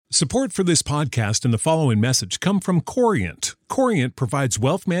Support for this podcast and the following message come from Corient. Corient provides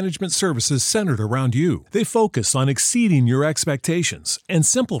wealth management services centered around you. They focus on exceeding your expectations and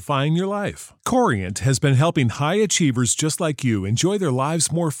simplifying your life. Corient has been helping high achievers just like you enjoy their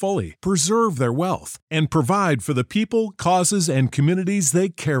lives more fully, preserve their wealth, and provide for the people, causes, and communities they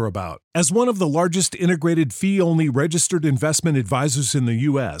care about. As one of the largest integrated fee-only registered investment advisors in the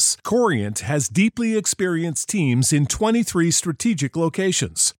U.S., Corient has deeply experienced teams in 23 strategic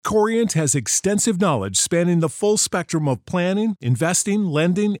locations. Corient has extensive knowledge spanning the full spectrum of planning, investing,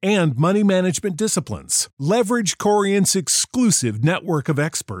 lending, and money management disciplines. Leverage Corient's exclusive network of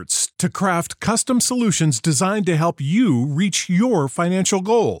experts to craft custom solutions designed to help you reach your financial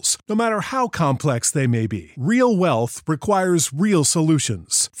goals, no matter how complex they may be. Real wealth requires real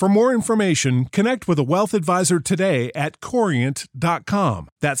solutions. For more information, connect with a wealth advisor today at Corient.com.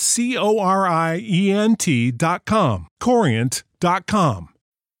 That's Corient.com. Corient.com.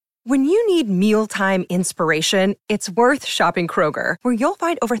 When you need mealtime inspiration, it's worth shopping Kroger, where you'll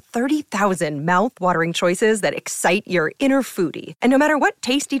find over 30,000 mouth-watering choices that excite your inner foodie. And no matter what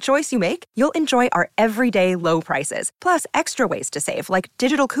tasty choice you make, you'll enjoy our everyday low prices, plus extra ways to save, like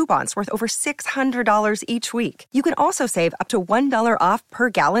digital coupons worth over $600 each week. You can also save up to $1 off per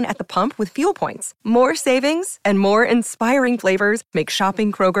gallon at the pump with fuel points. More savings and more inspiring flavors make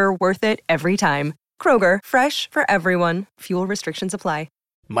shopping Kroger worth it every time. Kroger, fresh for everyone. Fuel restrictions apply.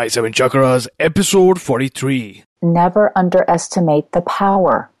 My 7 Chakras, episode 43. Never underestimate the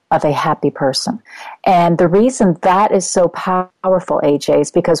power of a happy person. And the reason that is so powerful, AJ, is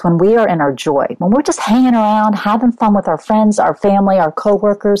because when we are in our joy, when we're just hanging around, having fun with our friends, our family, our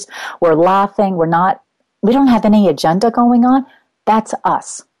coworkers, we're laughing, we don't have any agenda going on, that's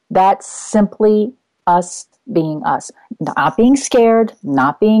us. That's simply us being us. Not being scared,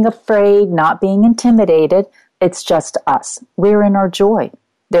 not being afraid, not being intimidated. It's just us. We're in our joy.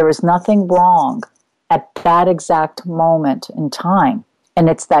 There is nothing wrong at that exact moment in time. And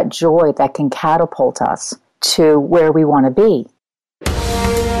it's that joy that can catapult us to where we want to be.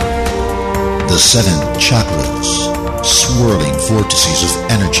 The 7 chakras, swirling vortices of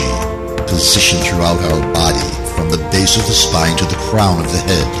energy, positioned throughout our body from the base of the spine to the crown of the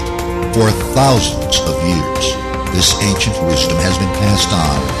head. For thousands of years, this ancient wisdom has been passed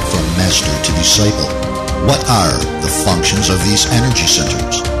on from master to disciple. What are the functions of these energy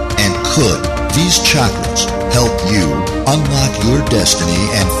centers? And could these chakras help you unlock your destiny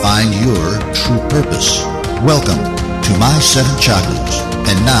and find your true purpose? Welcome to My 7 Chakras.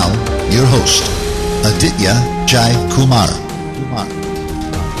 And now, your host, Aditya Jai Kumar.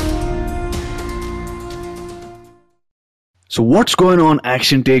 So what's going on,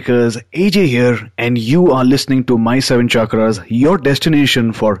 action takers? AJ here, and you are listening to My 7 Chakras, your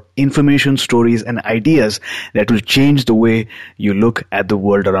destination for information, stories, and ideas that will change the way you look at the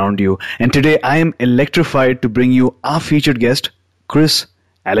world around you. And today I am electrified to bring you our featured guest, Chris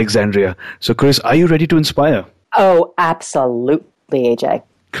Alexandria. So Chris, are you ready to inspire? Oh, absolutely, AJ.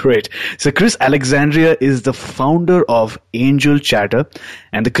 Great. So Chris Alexandria is the founder of Angel Chatter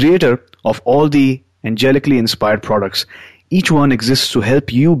and the creator of all the angelically inspired products. Each one exists to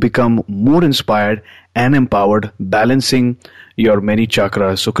help you become more inspired and empowered, balancing your many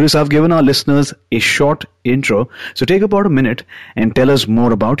chakras. So Chris, I've given our listeners a short intro. So take about a minute and tell us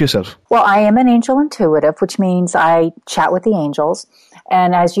more about yourself. Well, I am an angel intuitive, which means I chat with the angels.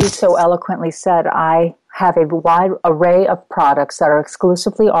 And as you so eloquently said, I have a wide array of products that are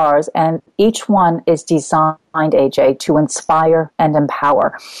exclusively ours, and each one is designed, AJ, to inspire and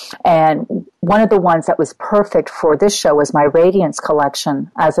empower. And one of the ones that was perfect for this show is my Radiance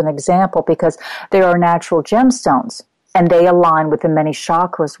collection as an example, because they are natural gemstones, and they align with the many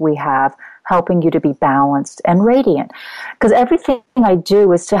chakras we have, helping you to be balanced and radiant. Because everything I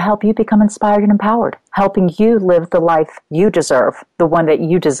do is to help you become inspired and empowered, helping you live the life you deserve, the one that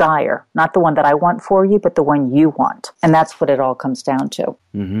you desire, not the one that I want for you, but the one you want. And that's what it all comes down to.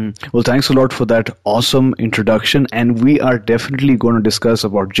 Mm-hmm. Well, thanks a lot for that awesome introduction. And we are definitely going to discuss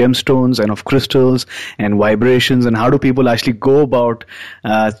about gemstones and of crystals and vibrations and how do people actually go about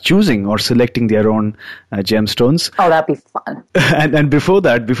choosing or selecting their own gemstones. Oh, that'd be fun. And before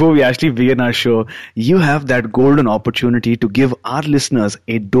that, before we actually begin our show, you have that golden opportunity to give our listeners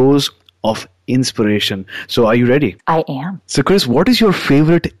a dose of inspiration. So are you ready? I am. So Chris, what is your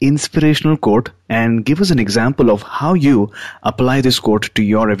favorite inspirational quote? And give us an example of how you apply this quote to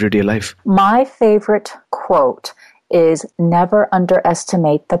your everyday life. My favorite quote is, never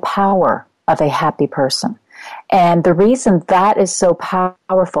underestimate the power of a happy person. And the reason that is so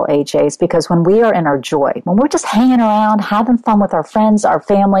powerful, AJ, is because when we are in our joy, when we're just hanging around, having fun with our friends, our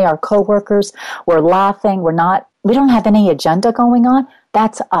family, our coworkers, we're laughing, we don't have any agenda going on,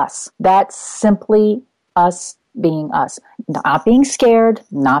 That's us. That's simply us being us. Not being scared,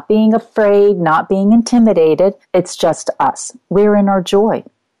 not being afraid, not being intimidated. It's just us. We're in our joy.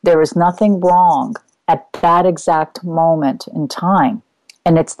 There is nothing wrong at that exact moment in time.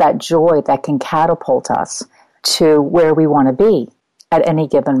 And it's that joy that can catapult us to where we want to be at any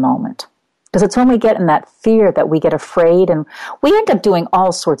given moment. Because it's when we get in that fear that we get afraid, and we end up doing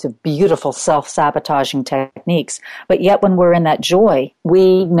all sorts of beautiful self-sabotaging techniques. But yet when we're in that joy,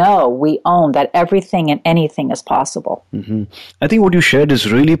 we know, we own that everything and anything is possible. Mm-hmm. I think what you shared is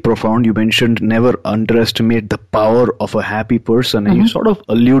really profound. You mentioned never underestimate the power of a happy person. And you sort of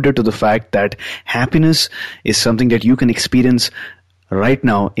alluded to the fact that happiness is something that you can experience right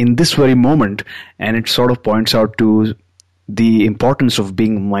now in this very moment. And it sort of points out to the importance of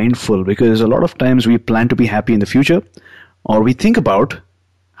being mindful, because a lot of times we plan to be happy in the future, or we think about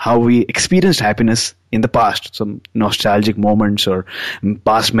how we experienced happiness in the past, some nostalgic moments or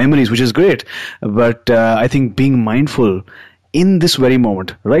past memories, which is great. But I think being mindful in this very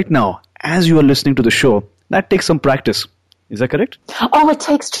moment, right now, as you are listening to the show, that takes some practice. Is that correct? Oh, it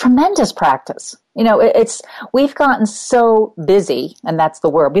takes tremendous practice. You know, we've gotten so busy, and that's the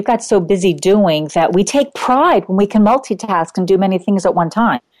word. We've got so busy doing that we take pride when we can multitask and do many things at one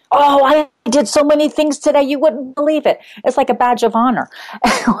time. Oh, I did so many things today, you wouldn't believe it. It's like a badge of honor,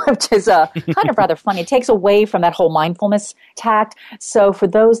 which is kind of rather funny. It takes away from that whole mindfulness tact. So for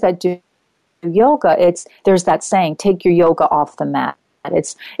those that do yoga, there's that saying, take your yoga off the mat.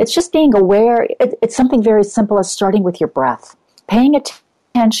 It's just being aware. It's something very simple as starting with your breath, paying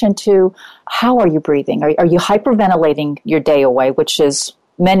attention to how are you breathing? Are you hyperventilating your day away, which is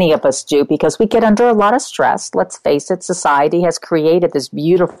many of us do because we get under a lot of stress. Let's face it, society has created this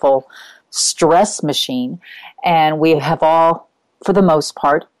beautiful stress machine, and we have all, for the most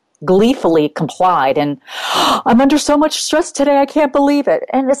part, gleefully complied. And I'm under so much stress today, I can't believe it.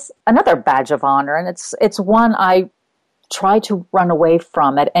 And it's another badge of honor, and it's one I try to run away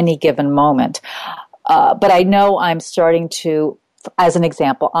from at any given moment. But I know I'm starting to, as an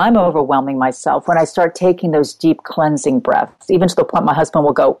example, I'm overwhelming myself when I start taking those deep cleansing breaths, even to the point my husband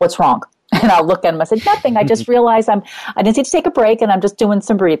will go, "What's wrong?" And I'll look at him and say, "Nothing. I just realized I didn't need to take a break and I'm just doing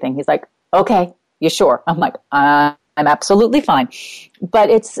some breathing." He's like, "Okay, you sure?" I'm like, I'm absolutely fine. But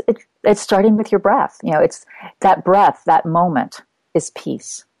it's starting with your breath. You know, it's that breath, that moment is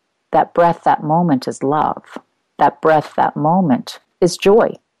peace. That breath, that moment is love. That breath, that moment is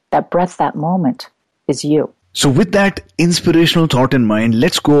joy. That breath, that moment is you. So with that inspirational thought in mind,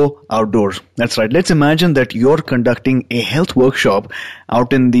 let's go outdoors. That's right. Let's imagine that you're conducting a health workshop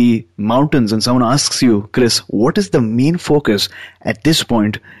out in the mountains and someone asks you, Chris, what is the main focus at this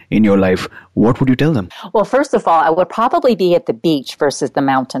point in your life? What would you tell them? Well, first of all, I would probably be at the beach versus the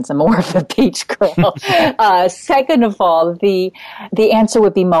mountains. I'm more of a beach girl. Second of all, the answer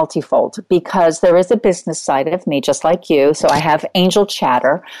would be multifold because there is a business side of me, just like you. So I have Angel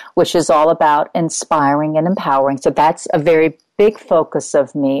Chatter, which is all about inspiring and empowering. So that's a very big focus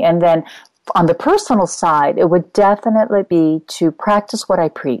of me. And then on the personal side, it would definitely be to practice what I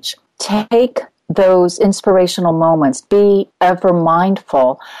preach. Take those inspirational moments. Be ever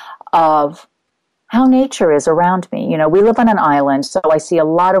mindful of how nature is around me. You know, we live on an island, so I see a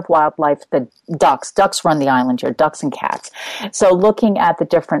lot of wildlife. The ducks run the island here, ducks and cats. So looking at the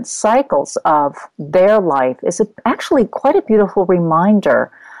different cycles of their life is actually quite a beautiful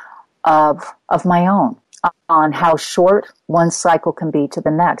reminder of my own, on how short one cycle can be to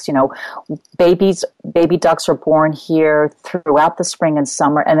the next. You know, baby ducks are born here throughout the spring and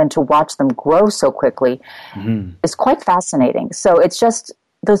summer, and then to watch them grow so quickly is quite fascinating. So it's just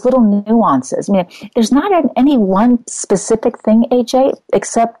those little nuances. I mean, there's not any one specific thing, AJ,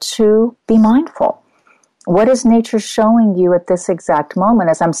 except to be mindful. What is nature showing you at this exact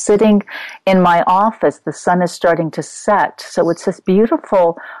moment? As I'm sitting in my office, the sun is starting to set. So it's this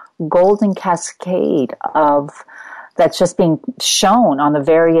beautiful golden cascade of that's just being shown on the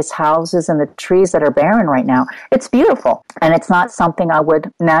various houses and the trees that are barren right now. It's beautiful. And it's not something I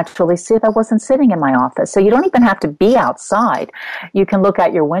would naturally see if I wasn't sitting in my office. So you don't even have to be outside. You can look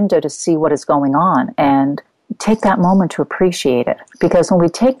out your window to see what is going on and take that moment to appreciate it. Because when we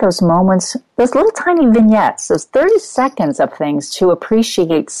take those moments, those little tiny vignettes, those 30 seconds of things to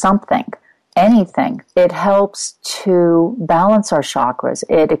appreciate something, anything, it helps to balance our chakras.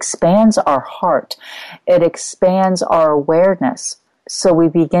 It expands our heart. It expands our awareness. So we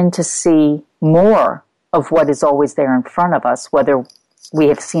begin to see more of what is always there in front of us, whether we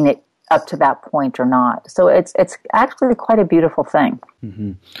have seen it up to that point or not. So it's actually quite a beautiful thing.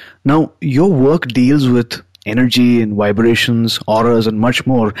 Mm-hmm. Now, your work deals with energy and vibrations, auras, and much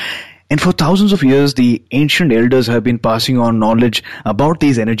more. And for thousands of years, the ancient elders have been passing on knowledge about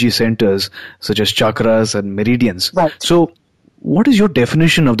these energy centers, such as chakras and meridians. Right. So, what is your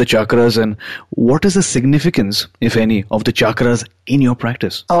definition of the chakras, and what is the significance, if any, of the chakras in your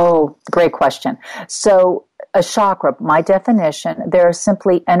practice? Oh, great question. So, a chakra, my definition, they're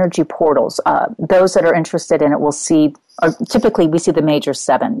simply energy portals. Those that are interested in it will see, typically we see the major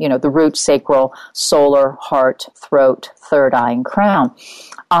seven, the root, sacral, solar, heart, throat, third eye, and crown.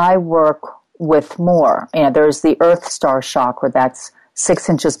 I work with more. There's the earth star chakra that's 6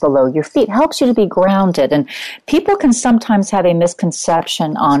 inches below your feet. Helps you to be grounded. And people can sometimes have a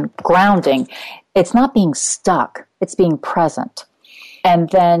misconception on grounding. It's not being stuck. It's being present. And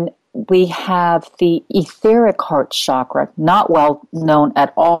then we have the etheric heart chakra, not well known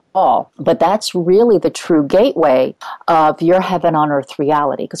at all, but that's really the true gateway of your heaven on earth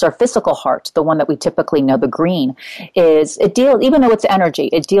reality. Because our physical heart, the one that we typically know, the green, even though it's energy,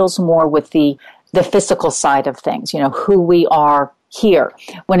 it deals more with the physical side of things, who we are here.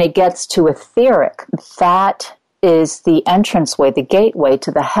 When it gets to etheric, that is the entranceway, the gateway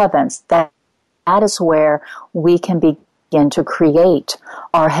to the heavens. That is where we can begin to create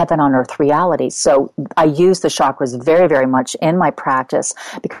our heaven on earth reality. So I use the chakras very, very much in my practice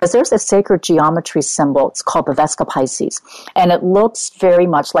because there's a sacred geometry symbol. It's called the Vesica Pisces. And it looks very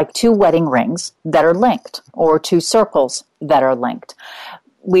much like two wedding rings that are linked or two circles that are linked.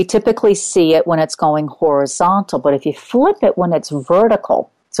 We typically see it when it's going horizontal, but if you flip it when it's vertical,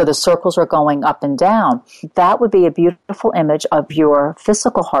 so the circles are going up and down, that would be a beautiful image of your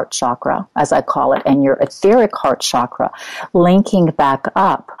physical heart chakra, as I call it, and your etheric heart chakra, linking back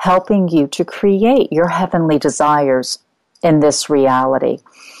up, helping you to create your heavenly desires in this reality.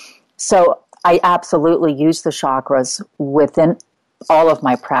 So I absolutely use the chakras within all of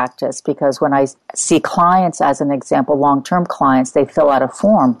my practice because when I see clients, as an example, long-term clients, they fill out a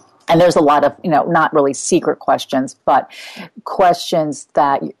form. And there's a lot of, not really secret questions, but questions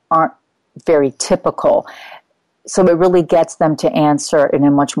that aren't very typical. So it really gets them to answer in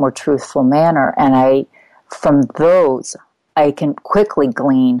a much more truthful manner. And from those, I can quickly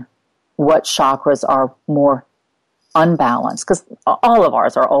glean what chakras are more unbalanced. Because all of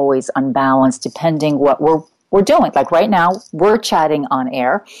ours are always unbalanced depending what we're doing. Like right now, we're chatting on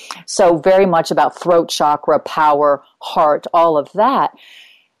air. So very much about throat chakra, power, heart, all of that.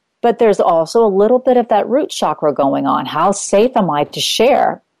 But there's also a little bit of that root chakra going on. How safe am I to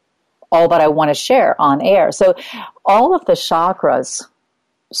share all that I want to share on air? So all of the chakras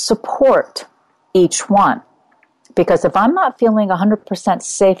support each one. Because if I'm not feeling 100%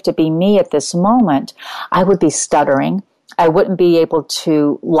 safe to be me at this moment, I would be stuttering. I wouldn't be able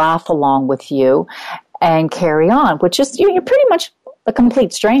to laugh along with you and carry on, which is, you're pretty much a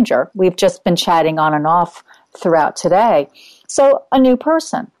complete stranger. We've just been chatting on and off throughout today. So a new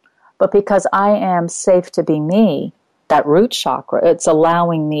person. But because I am safe to be me, that root chakra, it's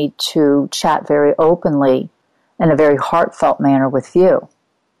allowing me to chat very openly in a very heartfelt manner with you.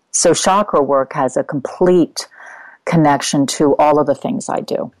 So chakra work has a complete connection to all of the things I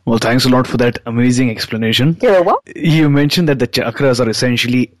do. Well, thanks a lot for that amazing explanation. You're welcome. You mentioned that the chakras are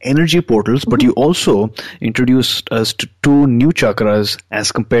essentially energy portals, but you also introduced us to 2 new chakras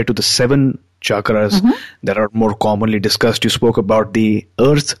as compared to the 7 chakras that are more commonly discussed. You spoke about the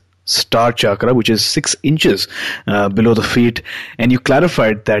earth star chakra, which is 6 inches below the feet, and you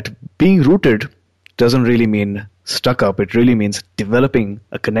clarified that being rooted doesn't really mean stuck up. It really means developing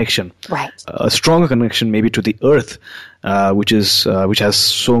a connection, right? A stronger connection maybe to the earth, which has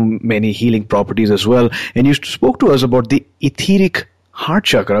so many healing properties as well. And you spoke to us about the etheric heart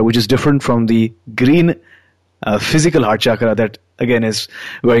chakra, which is different from the green physical heart chakra that again is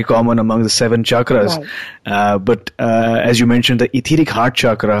very common among the 7 chakras. Right. But as you mentioned, the etheric heart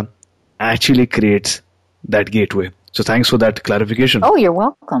chakra actually creates that gateway. So thanks for that clarification. Oh, you're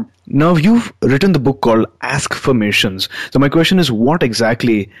welcome. Now, you've written the book called Askfirmations. So my question is, what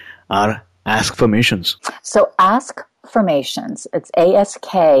exactly are Askfirmations? So Askfirmations, it's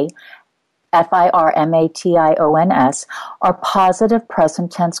ASKFIRMATIONS, are positive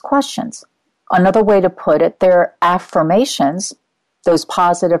present tense questions. Another way to put it, they're affirmations, those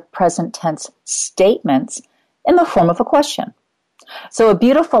positive present tense statements in the form of a question. So a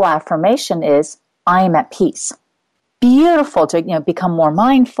beautiful affirmation is, I am at peace. Beautiful to become more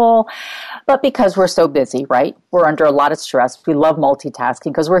mindful, but because we're so busy, right? We're under a lot of stress. We love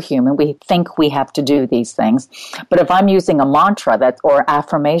multitasking because we're human. We think we have to do these things. But if I'm using a mantra or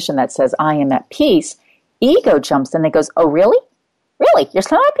affirmation that says, I am at peace, ego jumps in and goes, oh, really? Really? You're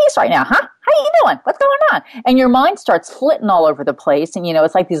still at peace right now, huh? How you doing? What's going on? And your mind starts flitting all over the place. And,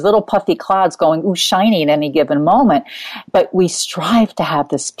 it's like these little puffy clouds going, ooh, shiny at any given moment. But we strive to have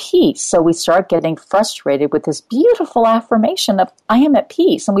this peace. So we start getting frustrated with this beautiful affirmation of, I am at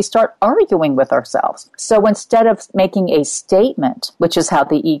peace. And we start arguing with ourselves. So instead of making a statement, which is how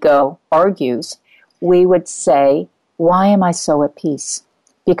the ego argues, we would say, why am I so at peace?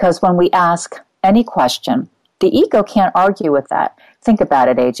 Because when we ask any question, the ego can't argue with that. Think about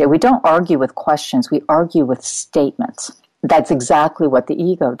it, AJ. We don't argue with questions. We argue with statements. That's exactly what the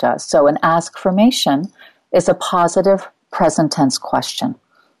ego does. So an askfirmation is a positive present tense question.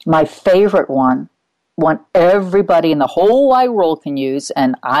 My favorite one everybody in the whole wide world can use,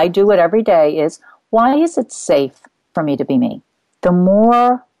 and I do it every day, is, why is it safe for me to be me? The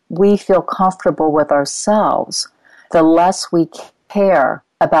more we feel comfortable with ourselves, the less we care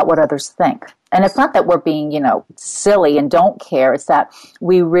about what others think. And it's not that we're being, silly and don't care. It's that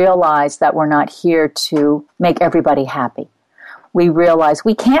we realize that we're not here to make everybody happy. We realize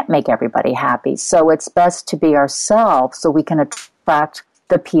we can't make everybody happy. So it's best to be ourselves so we can attract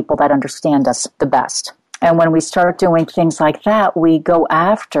the people that understand us the best. And when we start doing things like that, we go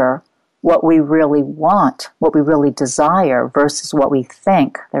after what we really want, what we really desire versus what we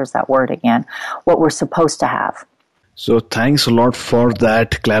think, there's that word again, what we're supposed to have. So thanks a lot for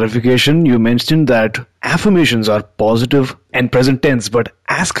that clarification. You mentioned that affirmations are positive and present tense, but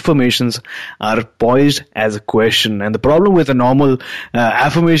askfirmations are poised as a question. And the problem with a normal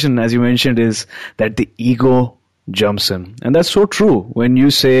affirmation, as you mentioned, is that the ego jumps in. And that's so true. When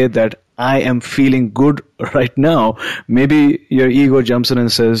you say that I am feeling good right now, maybe your ego jumps in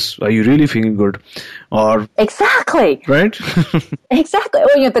and says, are you really feeling good? Or exactly. Right? Exactly.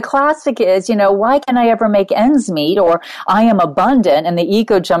 Well, the classic is, why can I ever make ends meet? Or I am abundant, and the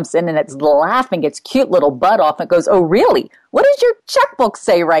ego jumps in and it's laughing its cute little butt off and goes, oh, really? What does your checkbook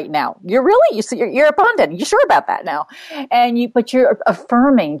say right now? You're abundant. You sure about that now? But you're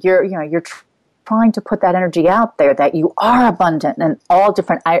affirming, you're trying to put that energy out there that you are abundant in all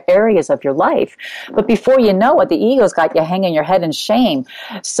different areas of your life. But before you know it, the ego's got you hanging your head in shame.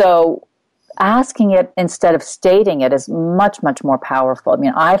 So asking it instead of stating it is much, much more powerful.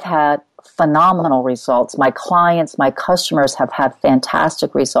 I've had phenomenal results. My clients, my customers have had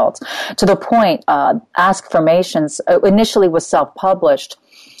fantastic results. To the point, Askfirmations initially was self-published,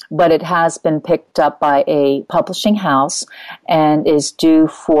 but it has been picked up by a publishing house and is due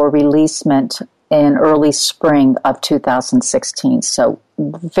for releasement in early spring of 2016. So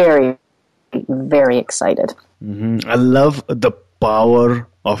very, very excited. Mm-hmm. I love the power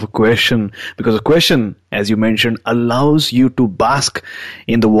of a question, because a question, as you mentioned, allows you to bask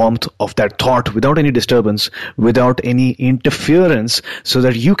in the warmth of that thought without any disturbance, without any interference, so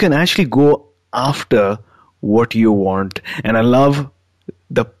that you can actually go after what you want. And I love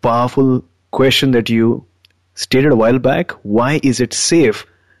the powerful question that you stated a while back. Why is it safe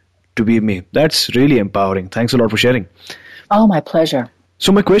to be me? That's really empowering. Thanks a lot for sharing. Oh, my pleasure.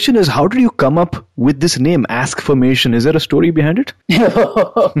 So my question is, how did you come up with this name, Askfirmation? Is there a story behind it?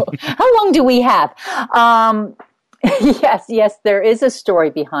 How long do we have? Yes, there is a story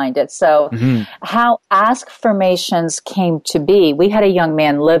behind it. So how Askfirmations came to be, we had a young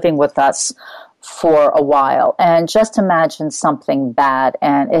man living with us for a while, and just imagine something bad,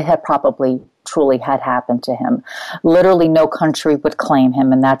 and it had probably truly had happened to him. Literally no country would claim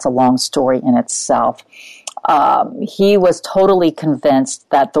him, and that's a long story in itself. He was totally convinced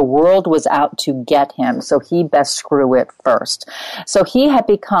that the world was out to get him, so he best screw it first. So he had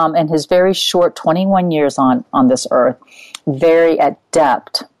become, in his very short 21 years on this earth, very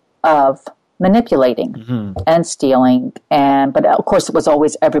adept of manipulating and stealing, but of course it was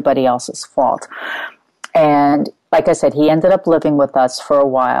always everybody else's fault. And like I said, he ended up living with us for a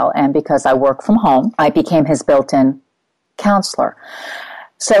while, and because I work from home, I became his built-in counselor.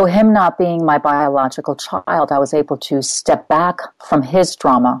 So him not being my biological child, I was able to step back from his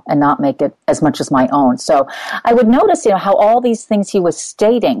drama and not make it as much as my own. So I would notice, how all these things he was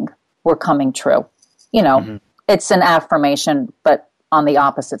stating were coming true. It's an affirmation, but on the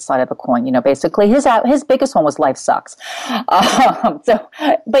opposite side of the coin. Basically his biggest one was life sucks.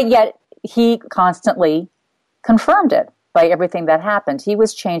 But yet he constantly confirmed it by everything that happened. He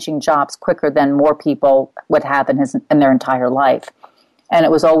was changing jobs quicker than more people would have in their entire life. And it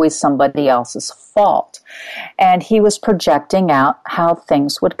was always somebody else's fault. And he was projecting out how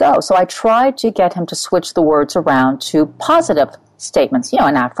things would go. So I tried to get him to switch the words around to positive statements,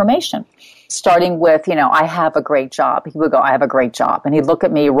 an affirmation. Starting with, I have a great job. He would go, I have a great job. And he'd look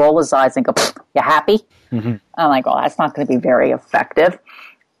at me, roll his eyes and go, you happy? I'm like, well, that's not going to be very effective.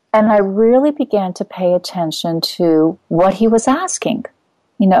 And I really began to pay attention to what he was asking.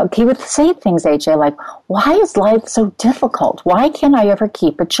 He would say things, AJ, like, why is life so difficult? Why can't I ever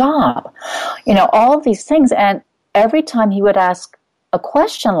keep a job? All of these things. And every time he would ask a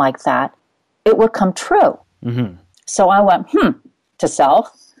question like that, it would come true. Mm-hmm. So I went, to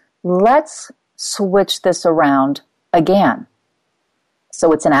self, let's switch this around again.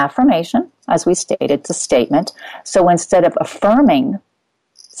 So it's an affirmation, as we stated, it's a statement. So instead of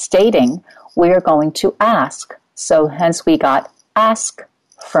stating, we are going to ask. So hence we got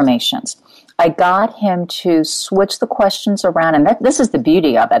ask-formations. I got him to switch the questions around, and this is the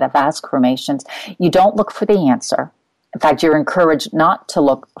beauty of it, of ask-formations. You don't look for the answer. In fact, you're encouraged not to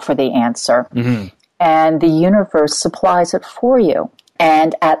look for the answer. Mm-hmm. And the universe supplies it for you.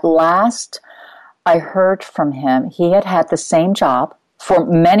 And at last, I heard from him. He had the same job for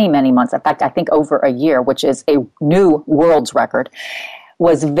many, many months. In fact, I think over a year, which is a new world's record.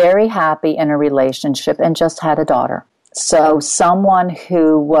 Was very happy in a relationship and just had a daughter. So someone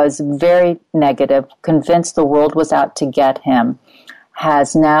who was very negative, convinced the world was out to get him,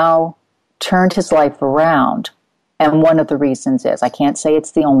 has now turned his life around. And one of the reasons is, I can't say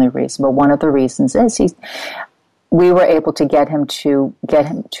it's the only reason, but one of the reasons is we were able to get him to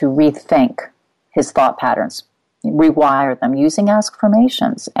rethink his thought patterns, rewire them using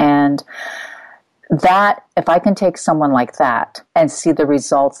ask-formations. And that, if I can take someone like that and see the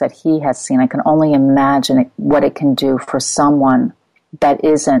results that he has seen, I can only imagine what it can do for someone that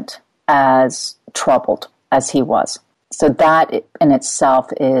isn't as troubled as he was. So that in itself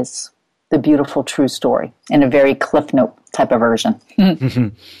is the beautiful true story in a very Cliff Note type of version.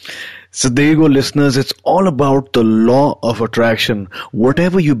 Mm-hmm. So there you go, listeners. It's all about the law of attraction.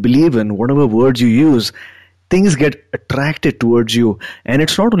 Whatever you believe in, whatever words you use, things get attracted towards you. And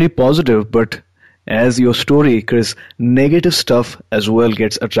it's not only positive, but as your story, Chris, negative stuff as well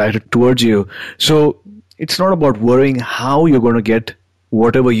gets attracted towards you. So it's not about worrying how you're going to get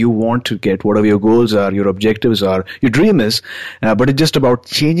whatever you want to get, whatever your goals are, your objectives are, your dream is, but it's just about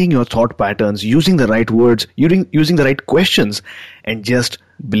changing your thought patterns, using the right words, using the right questions, and just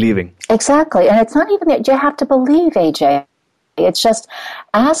believing. Exactly. And it's not even that you have to believe, AJ. It's just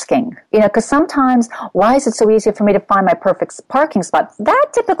asking, because sometimes, why is it so easy for me to find my perfect parking spot? That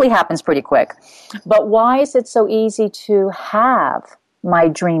typically happens pretty quick. But why is it so easy to have my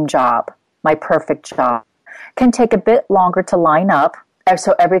dream job, my perfect job? Can take a bit longer to line up,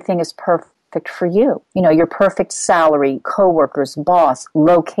 so everything is perfect for you. Your perfect salary, coworkers, boss,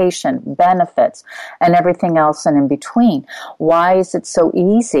 location, benefits, and everything else and in between. Why is it so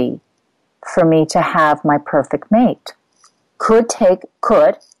easy for me to have my perfect mate?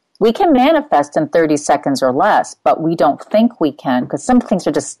 We can manifest in 30 seconds or less, but we don't think we can because some things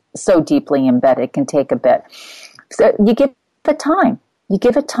are just so deeply embedded, it can take a bit. So you give it time. You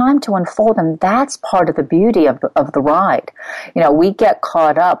give it time to unfold, and that's part of the beauty of the ride. We get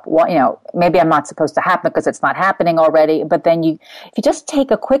caught up, maybe I'm not supposed to happen because it's not happening already, but then if you just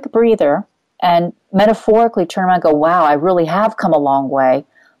take a quick breather and metaphorically turn around and go, wow, I really have come a long way.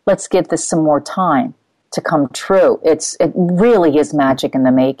 Let's give this some more time to come true. It really is magic in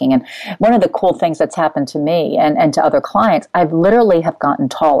the making. And one of the cool things that's happened to me and to other clients, I've literally have gotten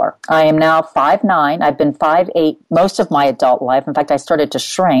taller. I am now 5'9". I've been 5'8" most of my adult life. In fact, I started to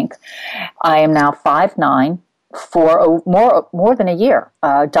shrink. I am now 5'9" for more than a year,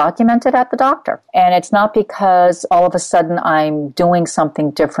 documented at the doctor. And it's not because all of a sudden I'm doing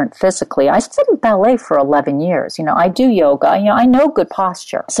something different physically. I studied ballet for 11 years. I do yoga. I know good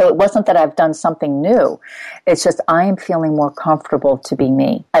posture. So it wasn't that I've done something new. It's just I am feeling more comfortable to be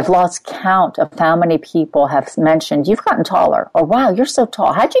me. I've lost count of how many people have mentioned, you've gotten taller. Or, wow, you're so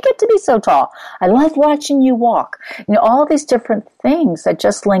tall. How'd you get to be so tall? I love watching you walk. All these different things that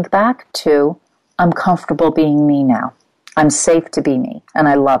just link back to I'm comfortable being me now. I'm safe to be me, and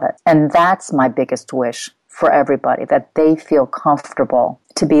I love it. And that's my biggest wish for everybody, that they feel comfortable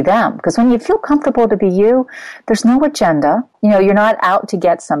to be them. Because when you feel comfortable to be you, there's no agenda. You're not out to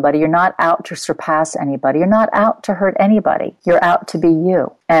get somebody. You're not out to surpass anybody. You're not out to hurt anybody. You're out to be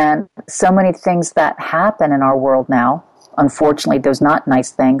you. And so many things that happen in our world now, unfortunately, those not nice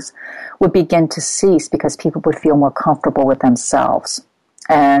things, would begin to cease because people would feel more comfortable with themselves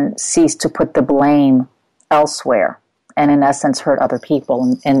and cease to put the blame elsewhere and, in essence, hurt other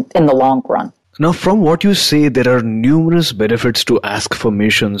people in the long run. Now, from what you say, there are numerous benefits to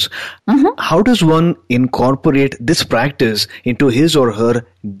ask-formations. Mm-hmm. How does one incorporate this practice into his or her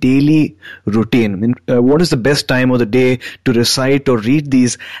daily routine? What is the best time of the day to recite or read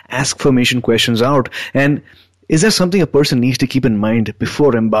these ask-formation questions out? And is there something a person needs to keep in mind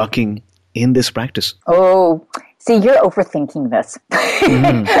before embarking in this practice? Oh, See, you're overthinking this.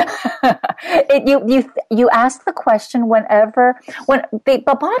 You ask the question the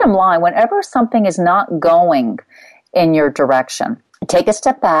bottom line, whenever something is not going in your direction, take a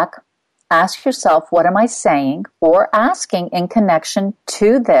step back, ask yourself, what am I saying or asking in connection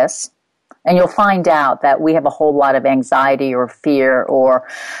to this? And you'll find out that we have a whole lot of anxiety or fear, or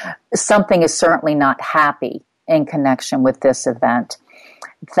something is certainly not happy in connection with this event.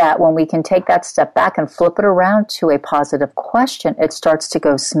 That when we can take that step back and flip it around to a positive question, it starts to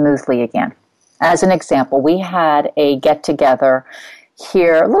go smoothly again. As an example, we had a get-together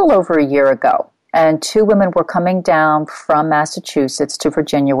here a little over a year ago, and 2 women were coming down from Massachusetts to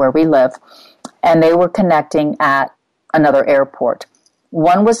Virginia, where we live, and they were connecting at another airport.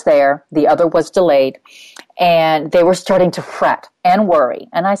 One was there, the other was delayed, and they were starting to fret and worry.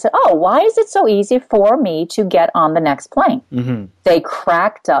 And I said, why is it so easy for me to get on the next plane? Mm-hmm. They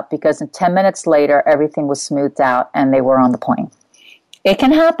cracked up because 10 minutes later, everything was smoothed out and they were on the plane. It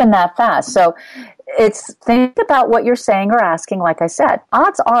can happen that fast. So think about what you're saying or asking. Like I said,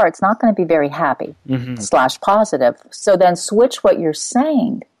 odds are it's not going to be very happy / positive. So then switch what you're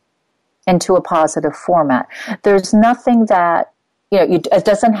saying into a positive format. There's nothing that, it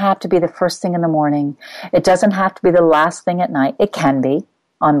doesn't have to be the first thing in the morning. It doesn't have to be the last thing at night. It can be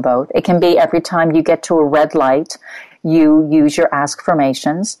on both. It can be every time you get to a red light, you use your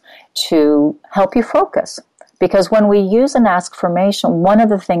askformations to help you focus. Because when we use an askformation, one of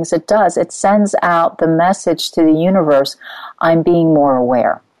the things it does, it sends out the message to the universe, I'm being more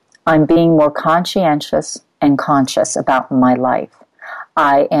aware. I'm being more conscientious and conscious about my life.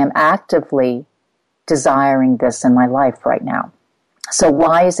 I am actively desiring this in my life right now. So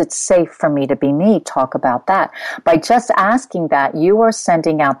why is it safe for me to be me? Talk about that. By just asking that, you are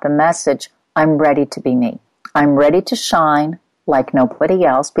sending out the message, I'm ready to be me. I'm ready to shine like nobody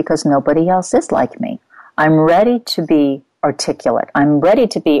else because nobody else is like me. I'm ready to be articulate. I'm ready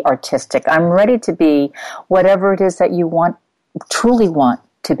to be artistic. I'm ready to be whatever it is that you truly want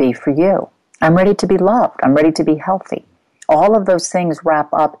to be for you. I'm ready to be loved. I'm ready to be healthy. All of those things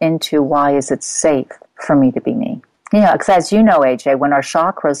wrap up into why is it safe for me to be me. Because as you know, AJ, when our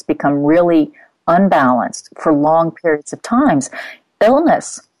chakras become really unbalanced for long periods of times,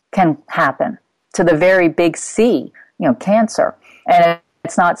 illness can happen to the very big C, cancer. And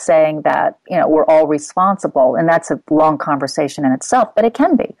it's not saying that, we're all responsible, and that's a long conversation in itself, but it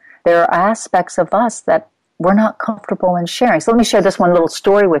can be. There are aspects of us that we're not comfortable in sharing. So let me share this one little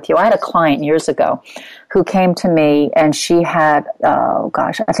story with you. I had a client years ago who came to me, and she had,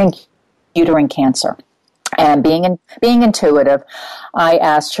 I think uterine cancer. And being intuitive, I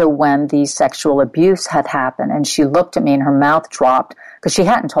asked her when the sexual abuse had happened, and she looked at me and her mouth dropped because she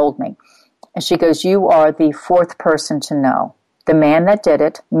hadn't told me. And she goes, you are the 4th person to know. The man that did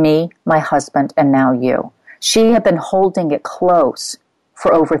it, me, my husband, and now you. She had been holding it close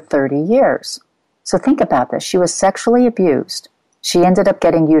for over 30 years. So think about this. She was sexually abused. She ended up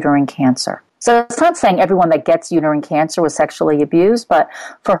getting uterine cancer. So it's not saying everyone that gets uterine cancer was sexually abused, but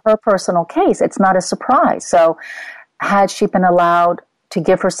for her personal case, it's not a surprise. So had she been allowed to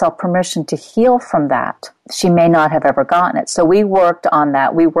give herself permission to heal from that, she may not have ever gotten it. So we worked on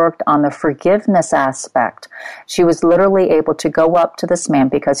that. We worked on the forgiveness aspect. She was literally able to go up to this man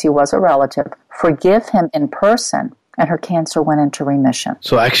because he was a relative, forgive him in person, and her cancer went into remission.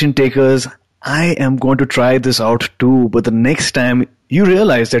 So action takers, I am going to try this out too, but the next time you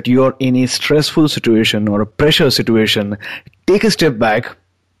realize that you're in a stressful situation or a pressure situation, take a step back,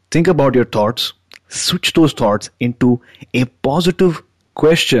 think about your thoughts, switch those thoughts into a positive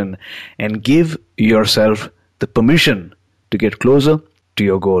question, and give yourself the permission to get closer to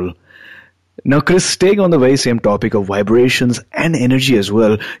your goal. Now, Chris, staying on the very same topic of vibrations and energy as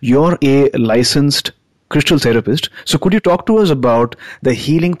well, you're a licensed crystal therapist. So could you talk to us about the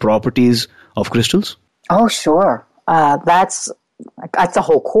healing properties of crystals? Oh, sure. That's a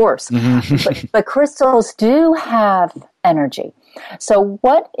whole course. Mm-hmm. but crystals do have energy. So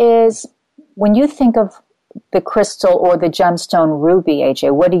when you think of the crystal or the gemstone ruby,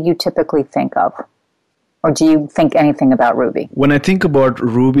 AJ, what do you typically think of? Or do you think anything about ruby? When I think about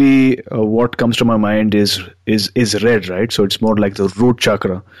ruby, what comes to my mind is red, right? So it's more like the root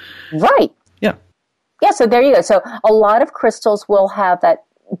chakra. Right. Yeah. Yeah, so there you go. So a lot of crystals will have that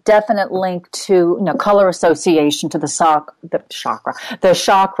definite link to color association to the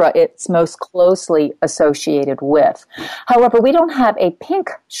chakra it's most closely associated with. However, we don't have a pink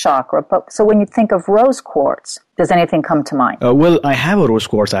chakra, so when you think of rose quartz, does anything come to mind? Well, I have a rose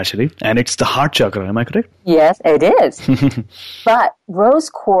quartz actually, and it's the heart chakra. Am I correct? Yes, it is. But rose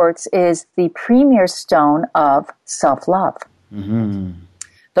quartz is the premier stone of self-love. Mm-hmm.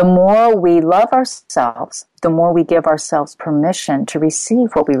 The more we love ourselves, the more we give ourselves permission to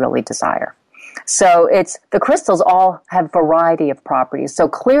receive what we really desire. So the crystals all have variety of properties. So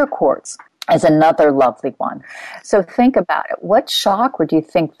clear quartz is another lovely one. So think about it. What chakra do you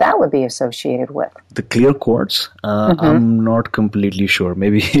think that would be associated with? The clear quartz? I'm not completely sure.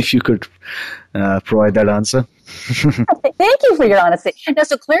 Maybe if you could provide that answer. Thank you for your honesty. Now,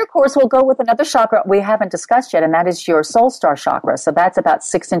 so clear quartz will go with another chakra we haven't discussed yet, and that is your soul star chakra. So that's about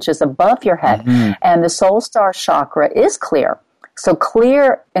 6 inches above your head. And the soul star chakra is clear. So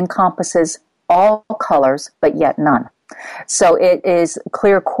clear encompasses all colors, but yet none. So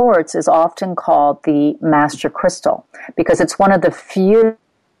clear quartz is often called the master crystal because it's one of the few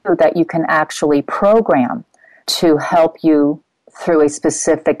that you can actually program to help you through a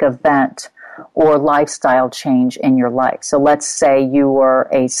specific event or lifestyle change in your life. So let's say you were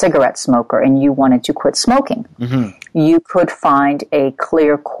a cigarette smoker and you wanted to quit smoking. You could find a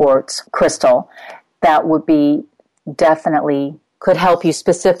clear quartz crystal that would be definitely could help you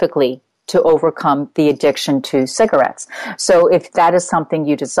specifically to overcome the addiction to cigarettes. So if that is something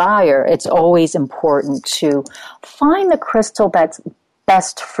you desire, it's always important to find the crystal that's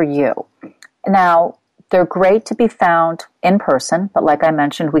best for you. Now, they're great to be found in person, but like I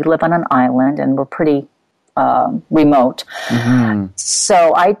mentioned, we live on an island and we're pretty remote.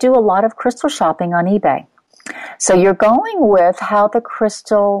 So I do a lot of crystal shopping on eBay. So you're going with how the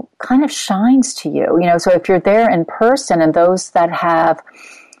crystal kind of shines to you. So if you're there in person and those that have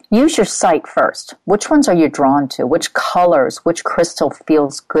use your sight first. Which ones are you drawn to? Which colors, which crystal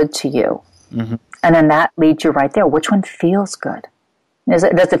feels good to you? And then that leads you right there. Which one feels good? Does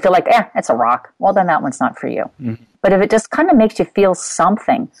it feel like, it's a rock? Well, then that one's not for you. But if it just kind of makes you feel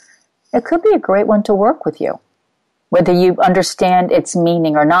something, it could be a great one to work with you, whether you understand its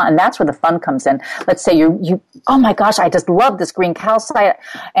meaning or not. And that's where the fun comes in. Let's say you oh my gosh, I just love this green calcite.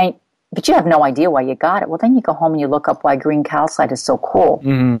 But you have no idea why you got it. Well, then you go home and you look up why green calcite is so cool.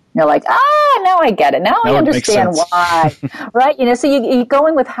 You're like, now I get it. Now I understand why. Right? So you go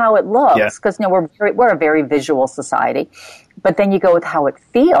in with how it looks because we're a very visual society. But then you go with how it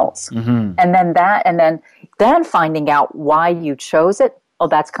feels. And then finding out why you chose it. Oh,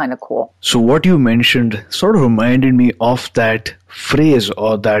 that's kind of cool. So what you mentioned sort of reminded me of that phrase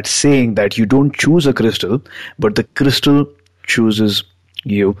or that saying that you don't choose a crystal, but the crystal chooses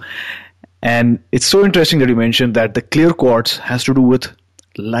you. And it's so interesting that you mentioned that the clear quartz has to do with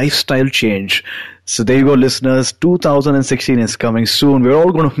lifestyle change. So there you go, listeners. 2016 is coming soon. We're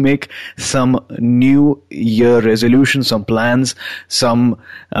all going to make some new year resolutions, some plans, some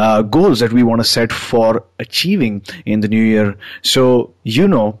goals that we want to set for achieving in the new year. So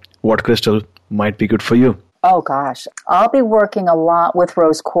what crystal might be good for you. Oh gosh, I'll be working a lot with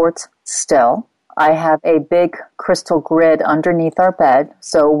rose quartz still. I have a big crystal grid underneath our bed,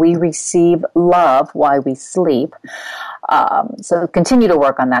 so we receive love while we sleep. So continue to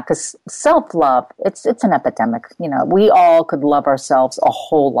work on that because self-love, it's an epidemic. We all could love ourselves a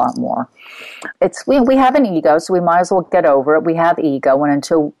whole lot more. We have an ego, so we might as well get over it. We have ego,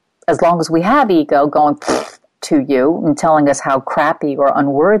 and as long as we have ego going to you and telling us how crappy or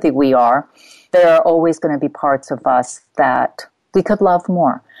unworthy we are, there are always going to be parts of us that we could love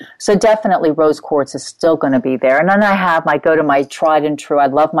more. So definitely rose quartz is still going to be there. And then I go to my tried and true. I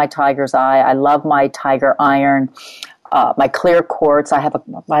love my tiger's eye. I love my tiger iron, my clear quartz. I've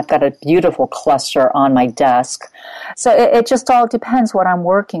got a beautiful cluster on my desk. So it just all depends what I'm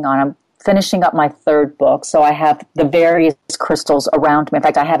working on. I'm finishing up my 3rd book. So I have the various crystals around me. In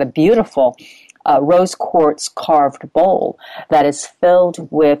fact, I have a beautiful rose quartz carved bowl that is filled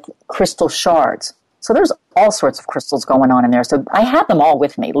with crystal shards. So there's all sorts of crystals going on in there. So I have them all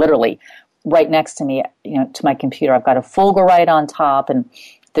with me, literally, right next to me, to my computer. I've got a fulgurite on top, and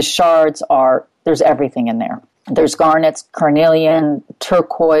the shards there's everything in there. There's garnets, carnelian,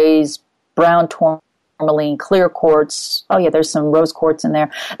 turquoise, brown tourmaline, clear quartz. Oh yeah, there's some rose quartz in there.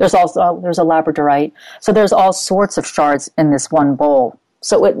 There's a labradorite. So there's all sorts of shards in this one bowl.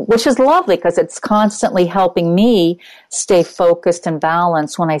 So which is lovely because it's constantly helping me stay focused and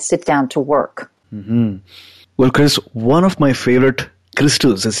balanced when I sit down to work. Well, Chris, one of my favorite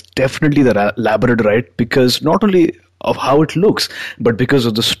crystals is definitely the labradorite because not only of how it looks, but because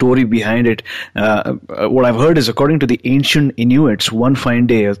of the story behind it. What I've heard is, according to the ancient Inuits, one fine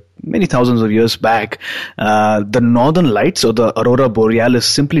day, many thousands of years back, the northern lights or the aurora borealis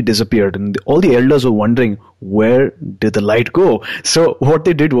simply disappeared, and all the elders were wondering, where did the light go? So what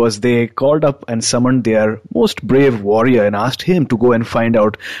they did was they called up and summoned their most brave warrior and asked him to go and find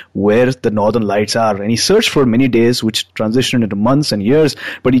out where the northern lights are. And he searched for many days, which transitioned into months and years,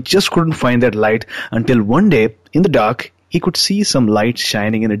 but he just couldn't find that light until one day in the dark, he could see some light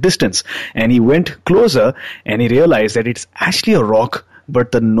shining in a distance. And he went closer and he realized that it's actually a rock,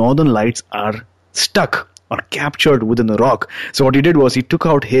 but the northern lights are stuck or captured within the rock. So what he did was he took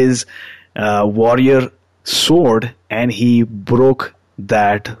out his warrior sword and he broke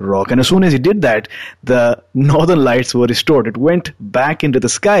that rock. And as soon as he did that, the northern lights were restored. It went back into the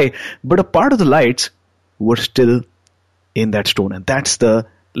sky, but a part of the lights were still in that stone. And that's the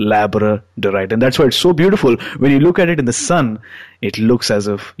labradorite. And that's why it's so beautiful. When you look at it in the sun, it looks as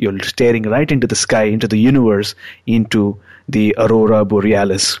if you're staring right into the sky, into the universe, into the aurora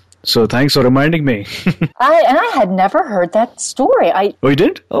borealis. So thanks for reminding me. I had never heard that story. Oh, you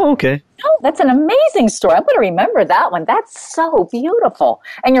did? Oh, okay. No, that's an amazing story. I'm going to remember that one. That's so beautiful.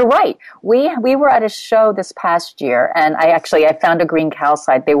 And you're right. We were at a show this past year, and I found a green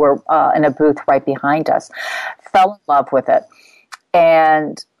calcite. They were in a booth right behind us. Fell in love with it.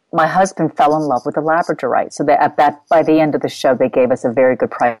 And my husband fell in love with the labradorite. So by the end of the show, they gave us a very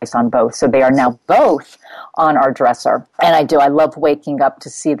good price on both. So they are now both on our dresser. And I love waking up to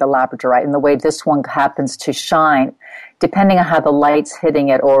see the labradorite. And the way this one happens to shine, depending on how the light's hitting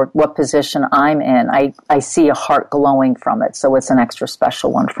it or what position I'm in, I see a heart glowing from it. So it's an extra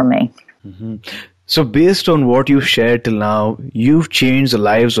special one for me. Mm-hmm. So based on what you've shared till now, you've changed the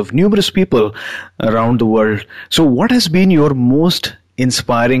lives of numerous people around the world. So what has been your most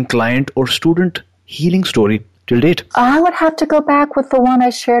inspiring client or student healing story till date? I would have to go back with the one I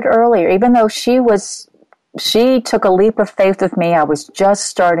shared earlier. Even though she took a leap of faith with me, I was just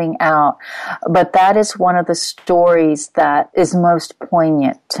starting out. But that is one of the stories that is most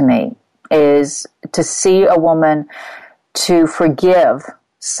poignant to me, is to see a woman to forgive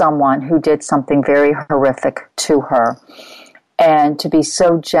someone who did something very horrific to her, and to be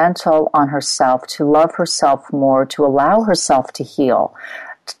so gentle on herself, to love herself more, to allow herself to heal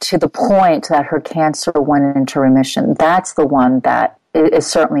to the point that her cancer went into remission. That's the one that is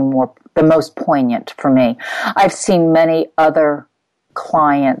certainly the most poignant for me. I've seen many other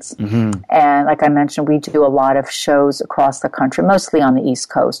clients, and like I mentioned, we do a lot of shows across the country, mostly on the East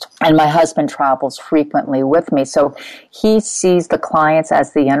Coast, and my husband travels frequently with me, so he sees the clients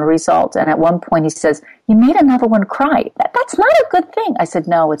as the end result, and at one point he says, "You made another one cry. That's not a good thing." I said,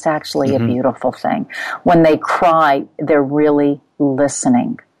 "No, it's actually a beautiful thing. When they cry, they're really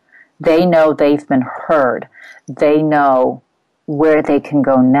listening. They know they've been heard. They know where they can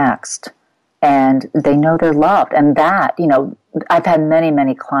go next, and they know they're loved." And that, I've had many,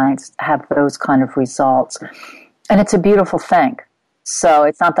 many clients have those kind of results. And it's a beautiful thing. So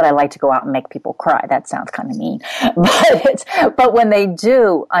it's not that I like to go out and make people cry. That sounds kind of mean. But when they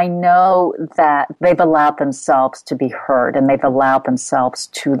do, I know that they've allowed themselves to be heard and they've allowed themselves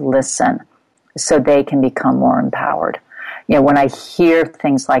to listen so they can become more empowered. When I hear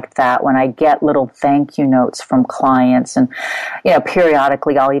things like that, when I get little thank you notes from clients, and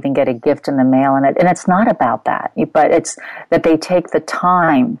periodically I'll even get a gift in the mail, and it's not about that, but it's that they take the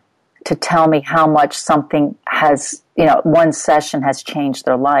time to tell me how much something has, one session has changed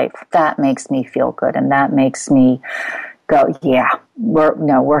their life. That makes me feel good, and that makes me go, yeah,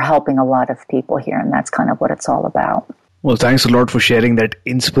 we're helping a lot of people here, and that's kind of what it's all about. Well, thanks a lot for sharing that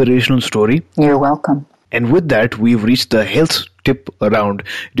inspirational story. You're welcome. And with that, we've reached the health tip round,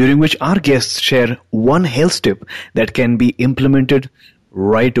 during which our guests share one health tip that can be implemented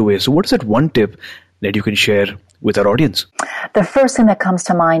right away. So what is that one tip that you can share with our audience? The first thing that comes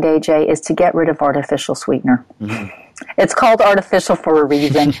to mind, AJ, is to get rid of artificial sweetener. It's called artificial for a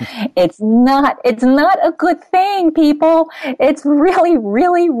reason. It's not a good thing, people. It's really,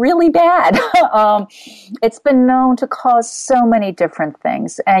 really, really bad. It's been known to cause so many different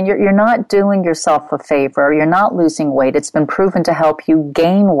things, and you're not doing yourself a favor. You're not losing weight. It's been proven to help you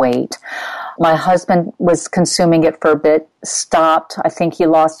gain weight. My husband was consuming it for a bit, stopped. I think he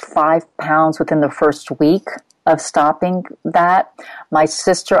lost 5 pounds within the first week of stopping that. My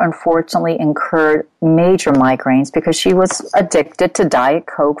sister, unfortunately, incurred major migraines because she was addicted to Diet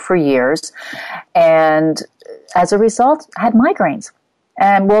Coke for years, and as a result, had migraines.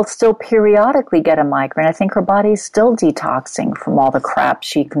 And will still periodically get a migraine. I think her body is still detoxing from all the crap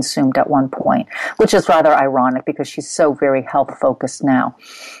she consumed at one point, which is rather ironic because she's so very health-focused now.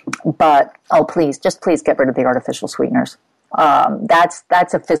 But, please get rid of the artificial sweeteners.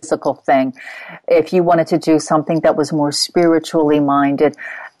 That's a physical thing. If you wanted to do something that was more spiritually minded,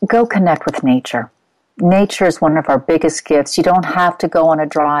 go connect with nature. Nature is one of our biggest gifts. You don't have to go on a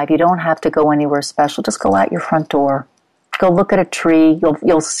drive. You don't have to go anywhere special. Just go out your front door. Go look at a tree.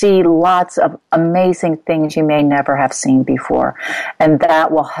 You'll see lots of amazing things you may never have seen before. And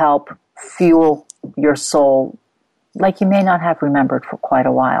that will help fuel your soul like you may not have remembered for quite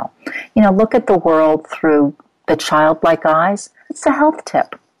a while. Look at the world through the childlike eyes, it's a health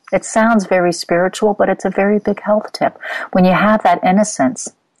tip. It sounds very spiritual, but it's a very big health tip. When you have that innocence,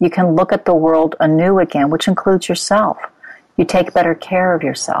 you can look at the world anew again, which includes yourself. You take better care of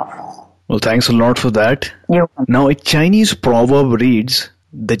yourself. Well, thanks a lot for that. You're welcome. Now, a Chinese proverb reads,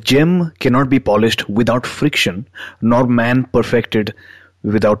 "The gem cannot be polished without friction, nor man perfected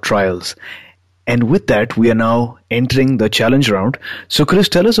without trials." And with that, we are now entering the challenge round. So, Chris,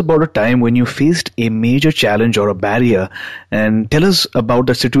 tell us about a time when you faced a major challenge or a barrier, and tell us about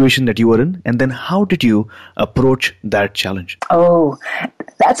the situation that you were in, and then how did you approach that challenge? Oh,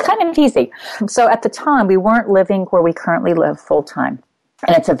 that's kind of easy. So at the time, we weren't living where we currently live full time.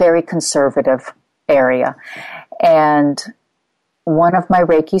 And it's a very conservative area. And one of my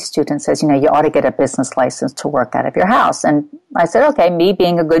Reiki students says, you ought to get a business license to work out of your house. And I said, okay, me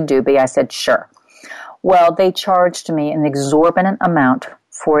being a good doobie, I said, sure. Well, they charged me an exorbitant amount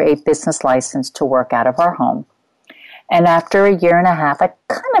for a business license to work out of our home. And after a year and a half, I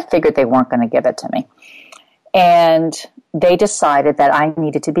kind of figured they weren't going to give it to me. And they decided that I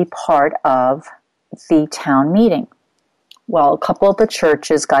needed to be part of the town meeting. Well, a couple of the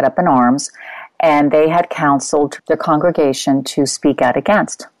churches got up in arms, and they had counseled the congregation to speak out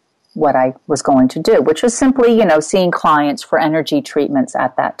against what I was going to do, which was simply, seeing clients for energy treatments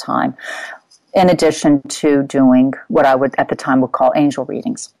at that time, in addition to doing what I would at the time would call angel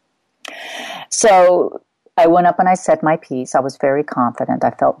readings. So I went up and I said my piece. I was very confident.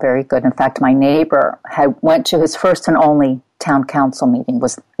 I felt very good. In fact, my neighbor went to his first and only town council meeting,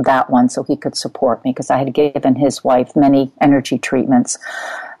 was that one, so he could support me, because I had given his wife many energy treatments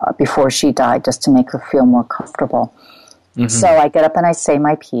before she died, just to make her feel more comfortable. Mm-hmm. So I get up and I say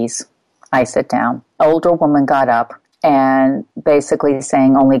my piece. I sit down. Older woman got up and basically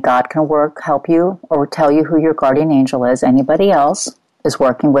saying only God can help you, or tell you who your guardian angel is. Anybody else is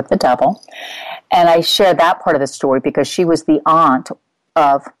working with the devil. And I share that part of the story because she was the aunt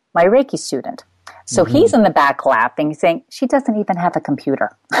of my Reiki student. So mm-hmm. He's in the back laughing, saying, she doesn't even have a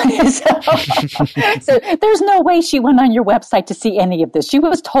computer. so there's no way she went on your website to see any of this. She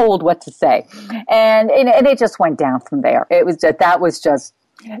was told what to say. And it just went down from there.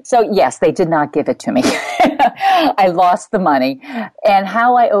 So yes, they did not give it to me. I lost the money. And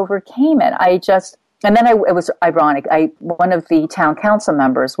how I overcame it, it was ironic. One of the town council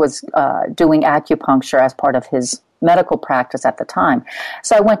members was doing acupuncture as part of his medical practice at the time.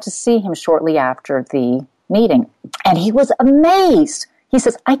 So I went to see him shortly after the meeting, and he was amazed. He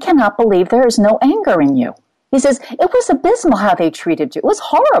says, I cannot believe there is no anger in you. He says, it was abysmal how they treated you. It was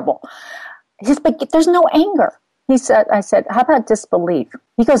horrible. He says, but there's no anger. I said, how about disbelief?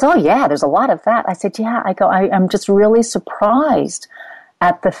 He goes, oh yeah, there's a lot of that. I said, yeah. I'm just really surprised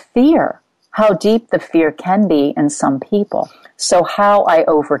at the fear, how deep the fear can be in some people. So how I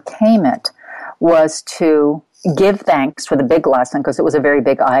overcame it was to give thanks for the big lesson, because it was a very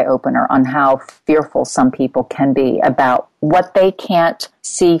big eye-opener on how fearful some people can be about what they can't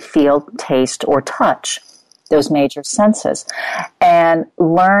see, feel, taste, or touch, those major senses, and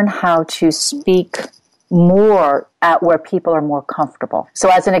learn how to speak more at where people are more comfortable. So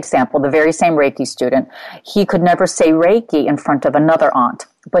as an example, the very same Reiki student, he could never say Reiki in front of another aunt,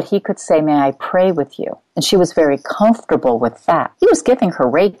 but he could say, may I pray with you? And she was very comfortable with that. He was giving her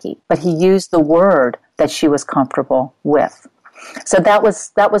Reiki, but he used the word that she was comfortable with. So that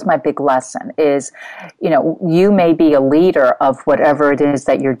was my big lesson is, you may be a leader of whatever it is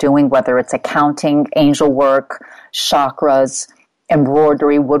that you're doing, whether it's accounting, angel work, chakras,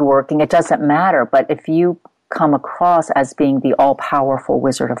 embroidery, woodworking, it doesn't matter. But if you come across as being the all-powerful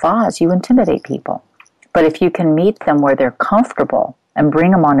Wizard of Oz, you intimidate people. But if you can meet them where they're comfortable and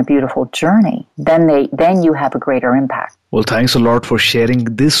bring them on a beautiful journey, then you have a greater impact. Well, thanks a lot for sharing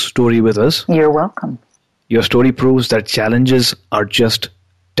this story with us. You're welcome. Your story proves that challenges are just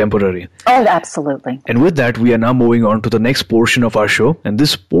temporary. Oh, absolutely. And with that, we are now moving on to the next portion of our show. And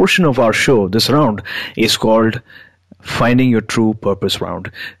this portion of our show, this round, is called Finding Your True Purpose Round,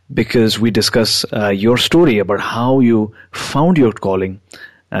 because we discuss your story about how you found your calling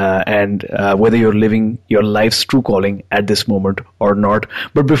and whether you're living your life's true calling at this moment or not.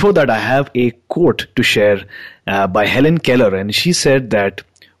 But before that, I have a quote to share by Helen Keller, and she said that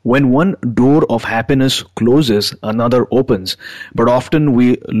when one door of happiness closes, another opens. But often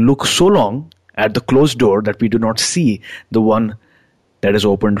we look so long at the closed door that we do not see the one that is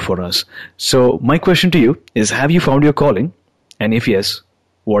opened for us. So my question to you is, have you found your calling? And if yes,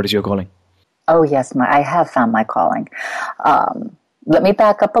 what is your calling? Oh, yes, I have found my calling. Let me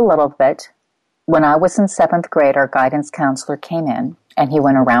back up a little bit. When I was in 7th grade, our guidance counselor came in, and he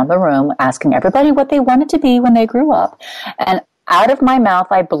went around the room asking everybody what they wanted to be when they grew up. And out of my mouth,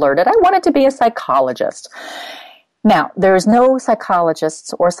 I blurted, I wanted to be a psychologist. Now, there's no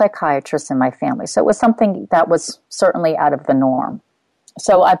psychologists or psychiatrists in my family, so it was something that was certainly out of the norm.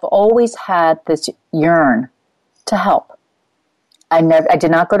 So I've always had this yearn to help. I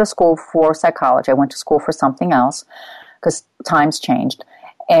did not go to school for psychology. I went to school for something else because times changed.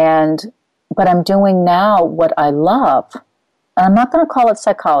 But I'm doing now what I love. And I'm not going to call it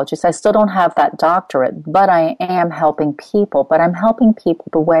psychologist. I still don't have that doctorate, but I am helping people. But I'm helping people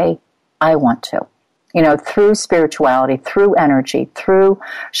the way I want to. Through spirituality, through energy, through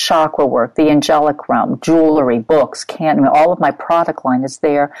chakra work, the angelic realm, jewelry, books, all of my product line is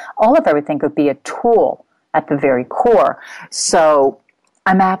there. All of everything could be a tool at the very core. So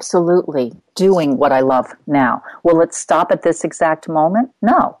I'm absolutely doing what I love now. Will it stop at this exact moment?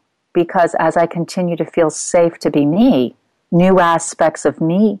 No, because as I continue to feel safe to be me, new aspects of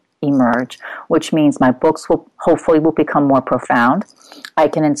me emerge, which means my books will become more profound. I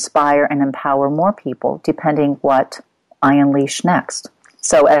can inspire and empower more people depending what I unleash next.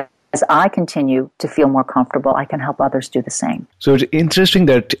 So as I continue to feel more comfortable, I can help others do the same. So it's interesting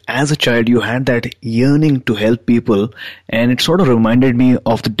that as a child you had that yearning to help people, and it sort of reminded me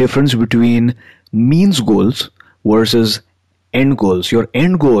of the difference between means goals versus end goals. Your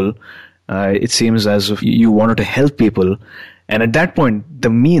end goal, it seems as if you wanted to help people, and at that point the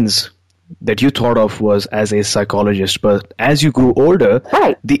means that you thought of was as a psychologist. But as you grew older,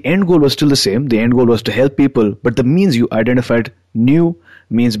 right, the end goal was still the same. The end goal was to help people, but the means you identified new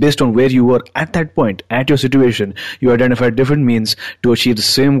means based on where you were at that point, at your situation. You identified different means to achieve the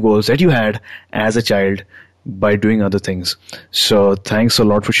same goals that you had as a child by doing other things. So thanks a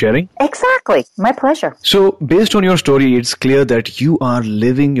lot for sharing. Exactly. My pleasure. So based on your story, it's clear that you are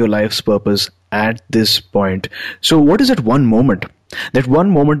living your life's purpose at this point. So what is that one moment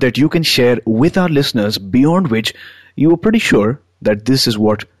that you can share with our listeners beyond which you were pretty sure that this is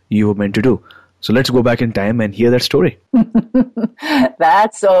what you were meant to do? So let's go back in time and hear that story.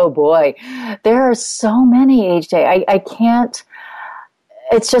 Oh boy. There are so many, AJ. I can't,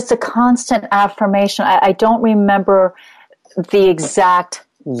 it's just a constant affirmation. I don't remember the exact,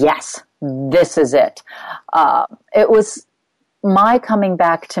 yes, this is it. It was, my coming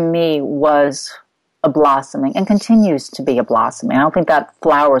back to me was a blossoming and continues to be a blossoming. I don't think that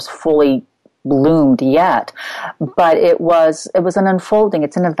flower's fully bloomed yet, but it was an unfolding.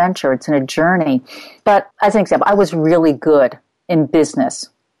 It's an adventure. It's a journey. But as an example, I was really good in business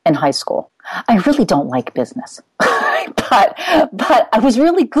in high school. I really don't like business, but I was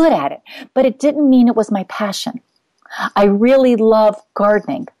really good at it. But it didn't mean it was my passion. I really love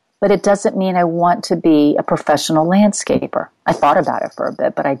gardening, but it doesn't mean I want to be a professional landscaper. I thought about it for a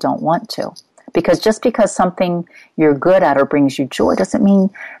bit, but I don't want to. Because just because something you're good at or brings you joy doesn't mean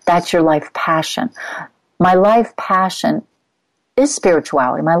that's your life passion. My life passion is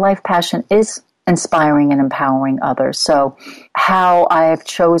spirituality. My life passion is inspiring and empowering others. So how I have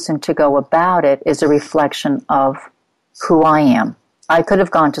chosen to go about it is a reflection of who I am. I could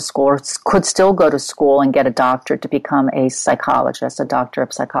have gone to school or could still go to school and get a doctorate to become a psychologist, a doctor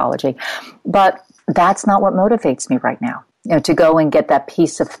of psychology. But that's not what motivates me right now. To go and get that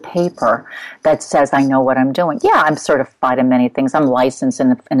piece of paper that says I know what I'm doing. Yeah, I'm certified in many things. I'm licensed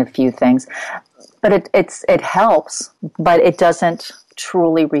in a few things. But it helps, but it doesn't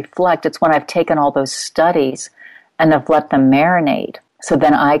truly reflect. It's when I've taken all those studies and I've let them marinate, so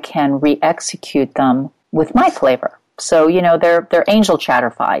then I can re-execute them with my flavor. So, they're angel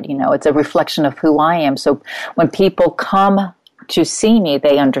chatterfied. It's a reflection of who I am. So when people come to see me,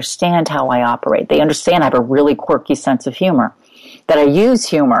 they understand how I operate. They understand I have a really quirky sense of humor, that I use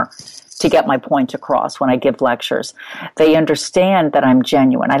humor to get my point across when I give lectures. They understand that I'm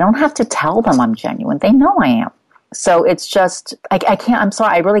genuine. I don't have to tell them I'm genuine. They know I am. So it's just, I can't, I'm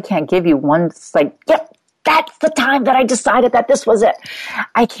sorry, I really can't give you one, yep, that's the time that I decided that this was it.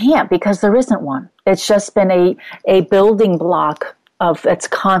 I can't, because there isn't one. It's just been a building block of, it's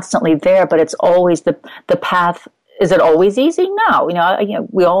constantly there, but it's always the path. Is it always easy? No.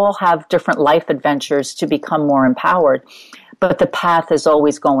 We all have different life adventures to become more empowered, but the path is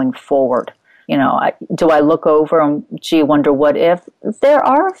always going forward. Do I look over and, wonder what if? There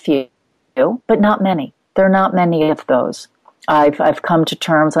are a few, but not many. There are not many of those. I've come to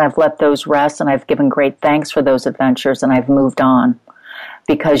terms and I've let those rest, and I've given great thanks for those adventures, and I've moved on.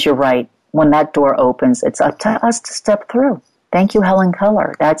 Because you're right, when that door opens, it's up to us to step through. Thank you, Helen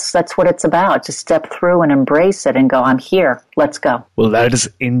Keller. That's what it's about, to step through and embrace it and go, I'm here. Let's go. Well, that is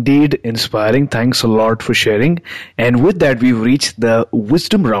indeed inspiring. Thanks a lot for sharing. And with that, we've reached the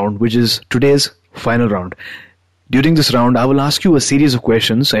wisdom round, which is today's final round. During this round, I will ask you a series of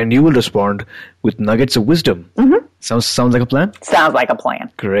questions and you will respond with nuggets of wisdom. Mm-hmm. Sounds like a plan? Sounds like a plan.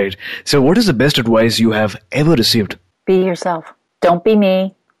 Great. So what is the best advice you have ever received? Be yourself. Don't be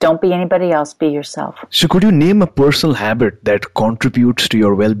me. Don't be anybody else. Be yourself. So could you name a personal habit that contributes to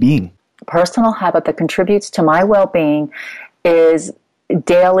your well-being? Personal habit that contributes to my well-being is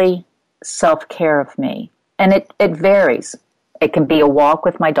daily self-care of me. And it varies. It can be a walk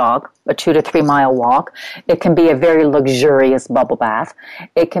with my dog, a 2 to 3 mile walk. It can be a very luxurious bubble bath.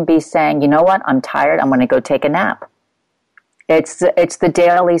 It can be saying, you know what, I'm tired, I'm going to go take a nap. It's the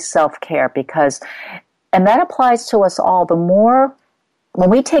daily self-care and that applies to us all. The more, when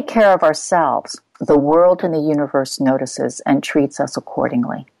we take care of ourselves, the world and the universe notices and treats us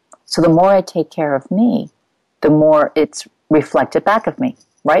accordingly. So the more I take care of me, the more it's reflected back of me,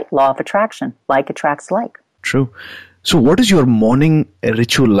 right? Law of attraction, like attracts like. True. So what is your morning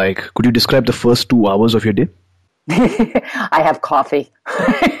ritual like? Could you describe the first 2 hours of your day? I have coffee.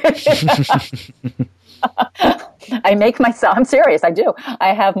 I make myself, I'm serious, I do.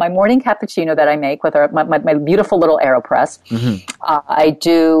 I have my morning cappuccino that I make with my beautiful little AeroPress. Mm-hmm. I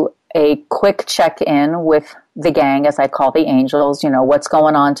do a quick check-in with the gang, as I call the angels. You know, what's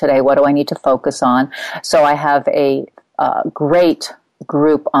going on today? What do I need to focus on? So I have a great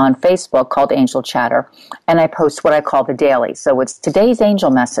group on Facebook called Angel Chatter, and I post what I call the daily. So it's today's angel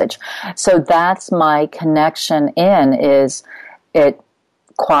message. So that's my connection is it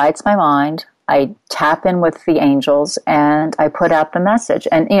quiets my mind. I tap in with the angels and I put out the message.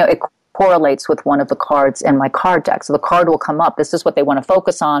 And, you know, it correlates with one of the cards in my card deck. So the card will come up. This is what they want to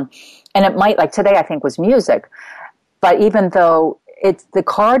focus on. And it might, like today, I think was music. But even though the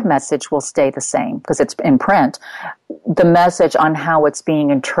card message will stay the same because it's in print, the message on how it's being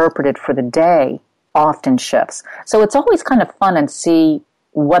interpreted for the day often shifts. So it's always kind of fun and see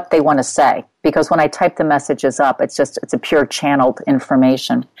what they want to say, because when I type the messages up, it's a pure channeled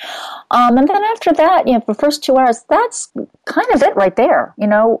information. And then after that, you know, the first 2 hours, that's kind of it right there. You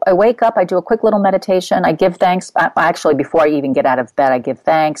know, I wake up, I do a quick little meditation, I give thanks. Actually, before I even get out of bed, I give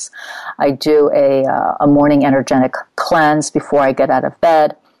thanks. I do a morning energetic cleanse before I get out of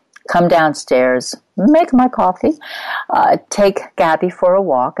bed, come downstairs, make my coffee, take Gabby for a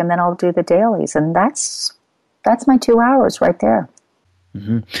walk, and then I'll do the dailies. And that's my 2 hours right there.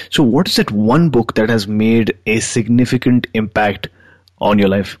 Mm-hmm. So what is that one book that has made a significant impact on your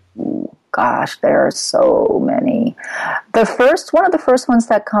life? Gosh, there are so many. One of the first ones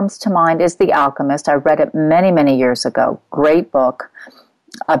that comes to mind is The Alchemist. I read it many, many years ago. Great book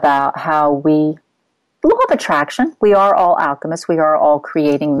about how law of attraction. We are all alchemists. We are all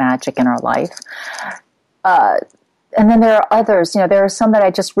creating magic in our life. And then there are others. You know, there are some that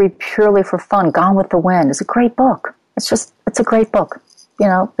I just read purely for fun. Gone with the Wind is a great book. It's a great book. You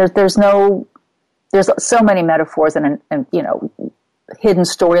know, there's so many metaphors and you know, hidden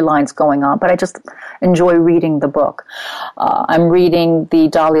storylines going on, but I just enjoy reading the book. I'm reading the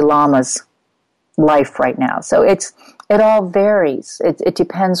Dalai Lama's life right now. So it all varies. It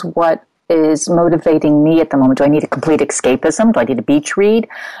depends what is motivating me at the moment. Do I need a complete escapism? Do I need a beach read?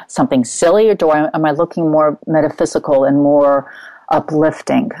 Something silly? Or am I looking more metaphysical and more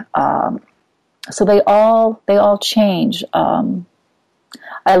uplifting? So they all change.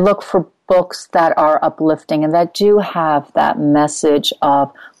 I look for books that are uplifting and that do have that message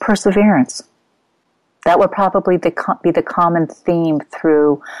of perseverance. That would probably be the common theme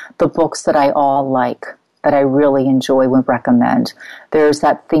through the books that I all like, that I really enjoy, would recommend. There's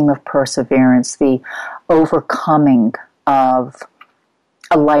that theme of perseverance, the overcoming of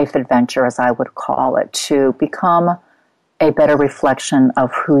a life adventure, as I would call it, to become a better reflection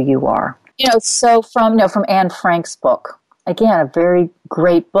of who you are. You know, so from Anne Frank's book, again, a very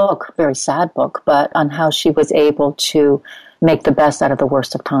great book, very sad book, but on how she was able to make the best out of the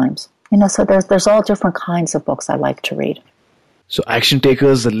worst of times. You know, so there's all different kinds of books I like to read. So action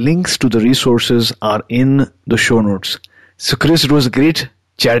takers, the links to the resources are in the show notes. So Chris, it was great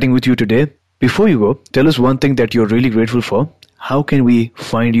chatting with you today. Before you go, tell us one thing that you're really grateful for. How can we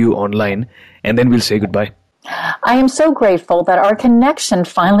find you online? And then we'll say goodbye. I am so grateful that our connection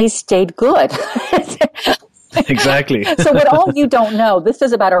finally stayed good. Exactly. So what all you don't know, this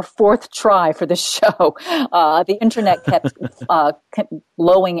is about our 4th try for the show. The internet kept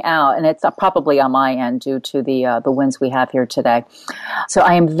blowing out, and it's probably on my end due to the winds we have here today. So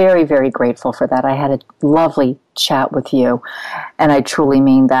I am very, very grateful for that. I had a lovely chat with you, and I truly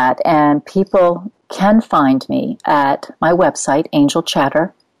mean that. And people can find me at my website,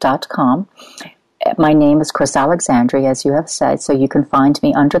 angelchatter.com. My name is Chris Alexandria, as you have said, so you can find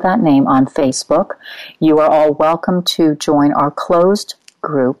me under that name on Facebook. You are all welcome to join our closed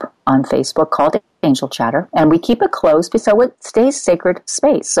group on Facebook called Angel Chatter, and we keep it closed so it stays sacred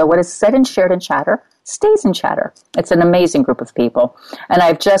space. So what is said and shared in Chatter stays in Chatter. It's an amazing group of people. And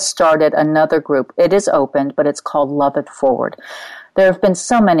I've just started another group. It is opened, but it's called Love It Forward. There have been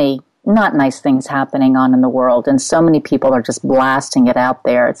so many not nice things happening on in the world, and so many people are just blasting it out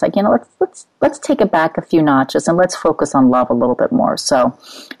there. It's like, let's take it back a few notches and let's focus on love a little bit more. So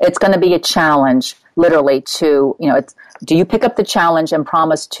it's going to be a challenge, literally, to, do you pick up the challenge and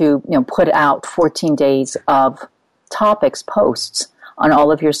promise to, put out 14 days of topics, posts on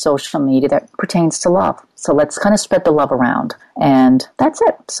all of your social media that pertains to love. So let's kind of spread the love around. And that's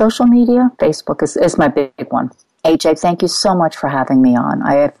it. Social media, Facebook is my big one. AJ, thank you so much for having me on.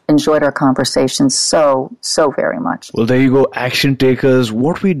 I have enjoyed our conversation so very much. Well, there you go, action takers.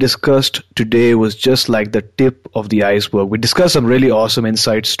 What we discussed today was just like the tip of the iceberg. We discussed some really awesome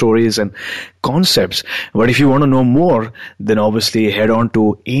insight stories and concepts. But if you want to know more, then obviously head on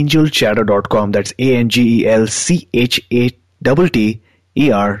to angelchatter.com. That's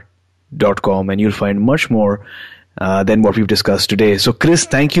ANGELCHATTER.com, and you'll find much more than what we've discussed today. So Chris,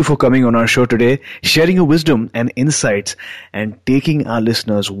 thank you for coming on our show today, sharing your wisdom and insights, and taking our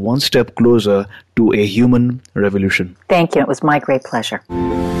listeners one step closer to a human revolution. Thank you. It was my great pleasure. You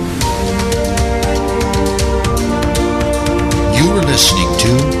were listening to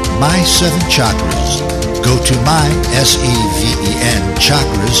My Seven Chakras. Go to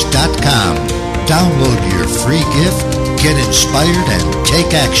mysevenchakras.com. Download your free gift, get inspired, and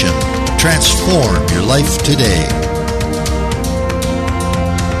take action. Transform your life today.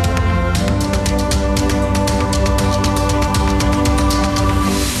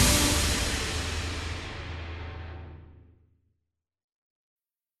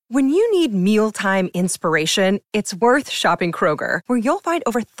 When you need mealtime inspiration, it's worth shopping Kroger, where you'll find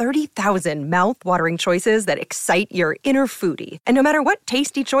over 30,000 mouth-watering choices that excite your inner foodie. And no matter what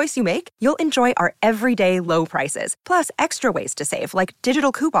tasty choice you make, you'll enjoy our everyday low prices, plus extra ways to save, like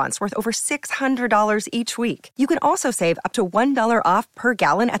digital coupons worth over $600 each week. You can also save up to $1 off per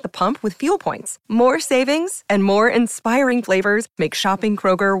gallon at the pump with fuel points. More savings and more inspiring flavors make shopping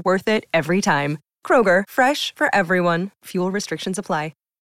Kroger worth it every time. Kroger, fresh for everyone. Fuel restrictions apply.